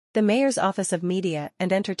The Mayor's Office of Media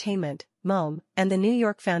and Entertainment, MoME, and the New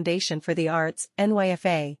York Foundation for the Arts,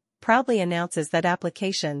 NYFA, proudly announces that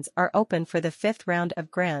applications are open for the fifth round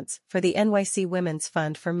of grants for the NYC Women's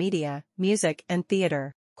Fund for Media, Music and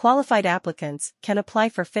Theater. Qualified applicants can apply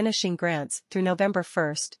for finishing grants through November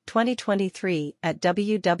 1, 2023 at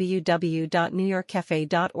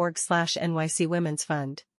www.newyorkcafe.org/NYC Women's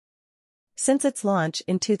Fund. Since its launch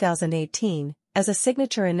in 2018, as a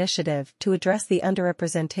signature initiative to address the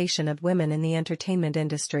underrepresentation of women in the entertainment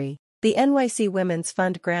industry, the NYC Women's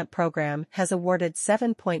Fund Grant Program has awarded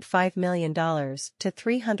 $7.5 million to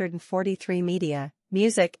 343 media,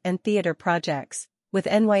 music and theater projects, with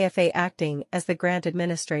NYFA acting as the grant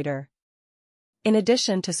administrator. In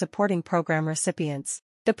addition to supporting program recipients,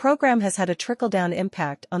 the program has had a trickle-down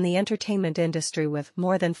impact on the entertainment industry with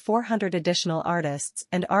more than 400 additional artists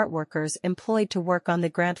and art workers employed to work on the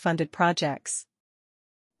grant-funded projects.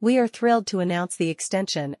 We are thrilled to announce the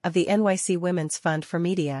extension of the NYC Women's Fund for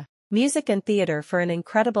Media, Music and Theater for an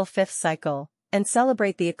incredible fifth cycle, and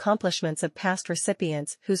celebrate the accomplishments of past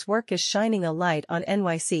recipients whose work is shining a light on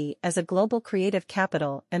NYC as a global creative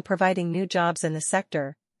capital and providing new jobs in the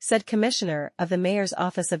sector, said Commissioner of the Mayor's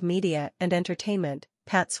Office of Media and Entertainment,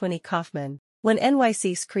 Pat Swinney-Kaufman. When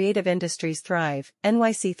NYC's creative industries thrive,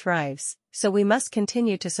 NYC thrives, so we must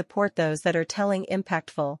continue to support those that are telling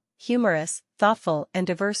impactful, humorous, thoughtful and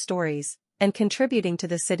diverse stories, and contributing to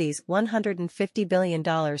the city's $150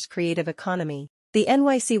 billion creative economy. The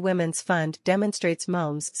NYC Women's Fund demonstrates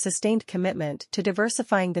MoME's sustained commitment to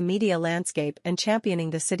diversifying the media landscape and championing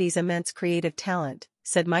the city's immense creative talent,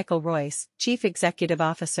 said Michael Royce, Chief Executive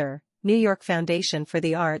Officer, New York Foundation for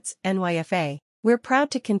the Arts, NYFA. We're proud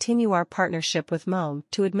to continue our partnership with MoME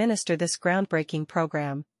to administer this groundbreaking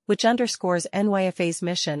program, which underscores NYFA's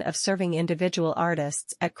mission of serving individual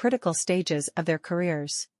artists at critical stages of their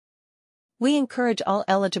careers. We encourage all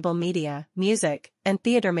eligible media, music, and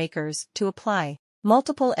theater makers to apply.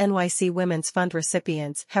 Multiple NYC Women's Fund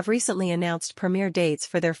recipients have recently announced premiere dates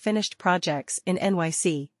for their finished projects in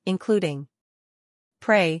NYC, including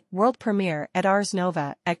Pray, world premiere at Ars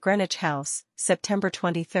Nova at Greenwich House, September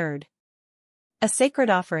 23. A Sacred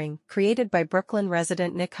Offering, created by Brooklyn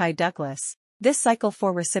resident Nikai Douglas. This Cycle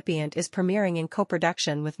 4 recipient is premiering in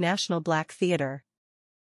co-production with National Black Theatre.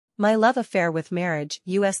 My Love Affair with Marriage,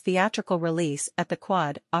 U.S. theatrical release at the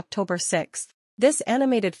Quad, October 6. This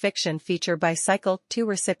animated fiction feature by Cycle 2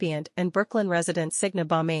 recipient and Brooklyn resident Signa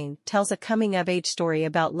Baumain tells a coming-of-age story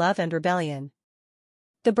about love and rebellion.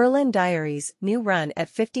 The Berlin Diaries, new run at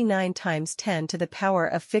 59 times 10 to the power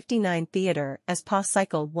of 59 theater as PA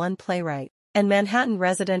Cycle 1 playwright, and Manhattan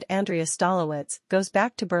resident Andrea Stolowitz goes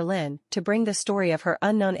back to Berlin to bring the story of her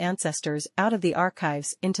unknown ancestors out of the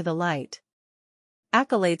archives into the light.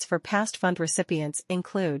 Accolades for past fund recipients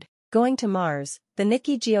include Going to Mars, the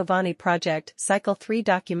Nikki Giovanni Project Cycle 3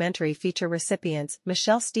 documentary feature recipients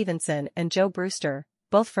Michelle Stevenson and Joe Brewster,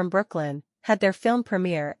 both from Brooklyn, had their film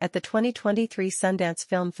premiere at the 2023 Sundance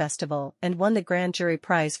Film Festival and won the Grand Jury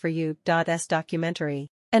Prize for U.S. documentary.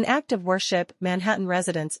 An Act of Worship, Manhattan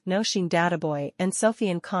residents Nosheen Dadaboy and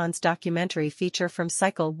Sofian Khan's documentary feature from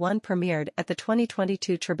Cycle 1 premiered at the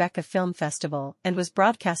 2022 Tribeca Film Festival and was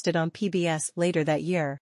broadcasted on PBS later that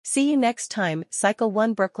year. See you next time. Cycle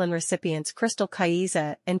 1 Brooklyn recipients Crystal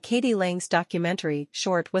Kaiza and Katie Lang's documentary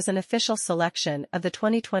short was an official selection of the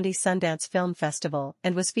 2020 Sundance Film Festival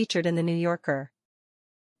and was featured in The New Yorker.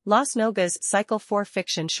 Las Nogas Cycle 4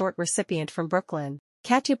 fiction short recipient from Brooklyn,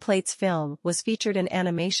 Katya Plate's film was featured in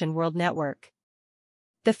Animation World Network.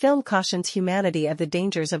 The film cautions humanity of the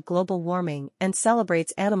dangers of global warming and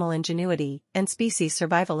celebrates animal ingenuity and species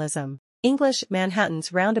survivalism. English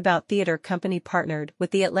Manhattan's Roundabout Theatre Company partnered with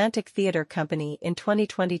the Atlantic Theatre Company in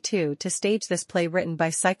 2022 to stage this play written by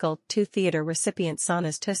Cycle 2 theater recipient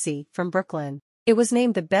Sanas Tussi from Brooklyn. It was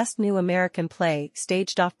named the Best New American Play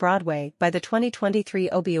staged off-Broadway by the 2023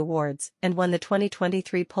 Obie Awards and won the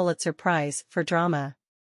 2023 Pulitzer Prize for Drama.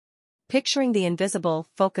 Picturing the Invisible,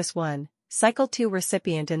 Focus 1, Cycle 2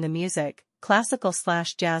 recipient in the music,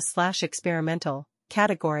 classical/jazz/experimental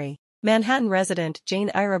category. Manhattan resident Jane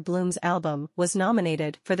Ira Bloom's album was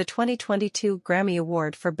nominated for the 2022 Grammy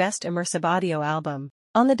Award for Best Immersive Audio Album.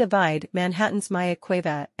 On the Divide, Manhattan's Maya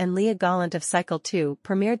Cueva and Leah Gallant of Cycle 2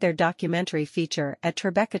 premiered their documentary feature at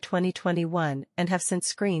Tribeca 2021 and have since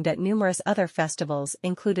screened at numerous other festivals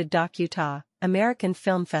including Doc Utah, American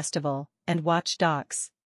Film Festival, and Watch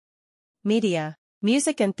Docs. Media,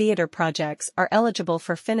 music and theater projects are eligible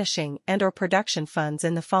for finishing and/or production funds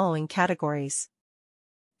in the following categories.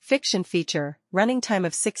 Fiction feature, running time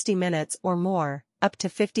of 60 minutes or more, up to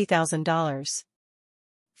 $50,000.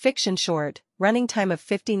 Fiction short, running time of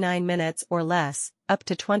 59 minutes or less, up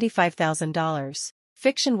to $25,000.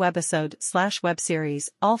 Fiction webisode/web series,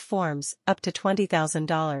 all forms, up to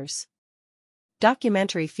 $20,000.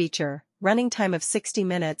 Documentary feature, running time of 60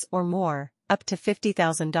 minutes or more, up to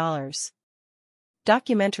 $50,000.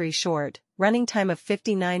 Documentary short, running time of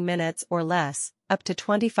 59 minutes or less, up to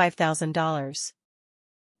 $25,000.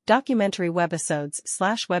 Documentary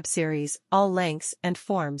webisodes/web series, all lengths and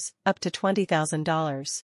forms, up to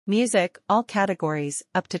 $20,000. Music, all categories,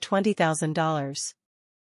 up to $20,000.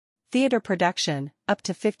 Theater production, up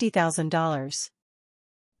to $50,000.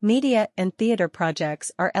 Media and theater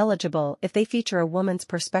projects are eligible if they feature a woman's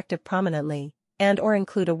perspective prominently, and/or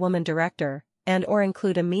include a woman director, and/or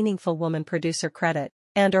include a meaningful woman producer credit,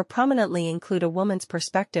 and/or prominently include a woman's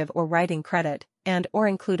perspective or writing credit, and/or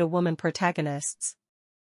include a woman protagonists.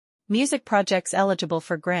 Music projects eligible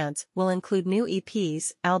for grants will include new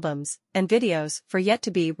EPs, albums, and videos for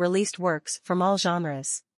yet-to-be-released works from all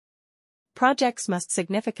genres. Projects must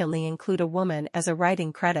significantly include a woman as a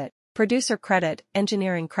writing credit, producer credit,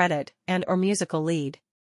 engineering credit, and/or musical lead.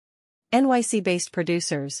 NYC-based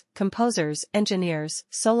producers, composers, engineers,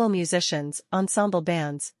 solo musicians, ensemble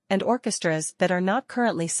bands, and orchestras that are not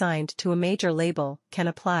currently signed to a major label can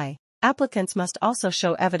apply. Applicants must also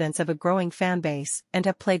show evidence of a growing fan base and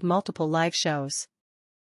have played multiple live shows.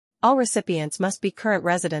 All recipients must be current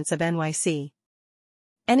residents of NYC.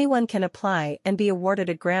 Anyone can apply and be awarded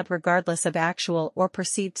a grant regardless of actual or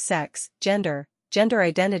perceived sex, gender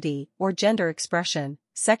identity or gender expression,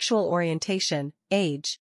 sexual orientation,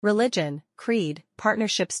 age, religion, creed,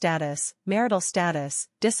 partnership status, marital status,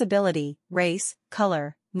 disability, race,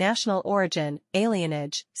 color, national origin,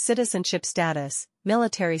 alienage, citizenship status,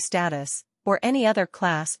 military status, or any other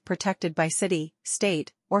class protected by city,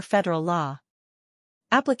 state, or federal law.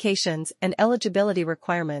 Applications and eligibility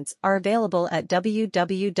requirements are available at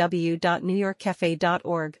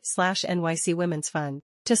www.newyorkcafe.org/NYC Women's Fund.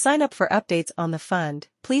 To sign up for updates on the fund,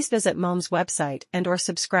 please visit MOM's website and/or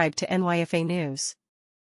subscribe to NYFA News.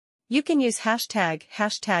 You can use hashtag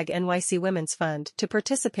NYC Women's Fund to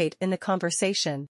participate in the conversation.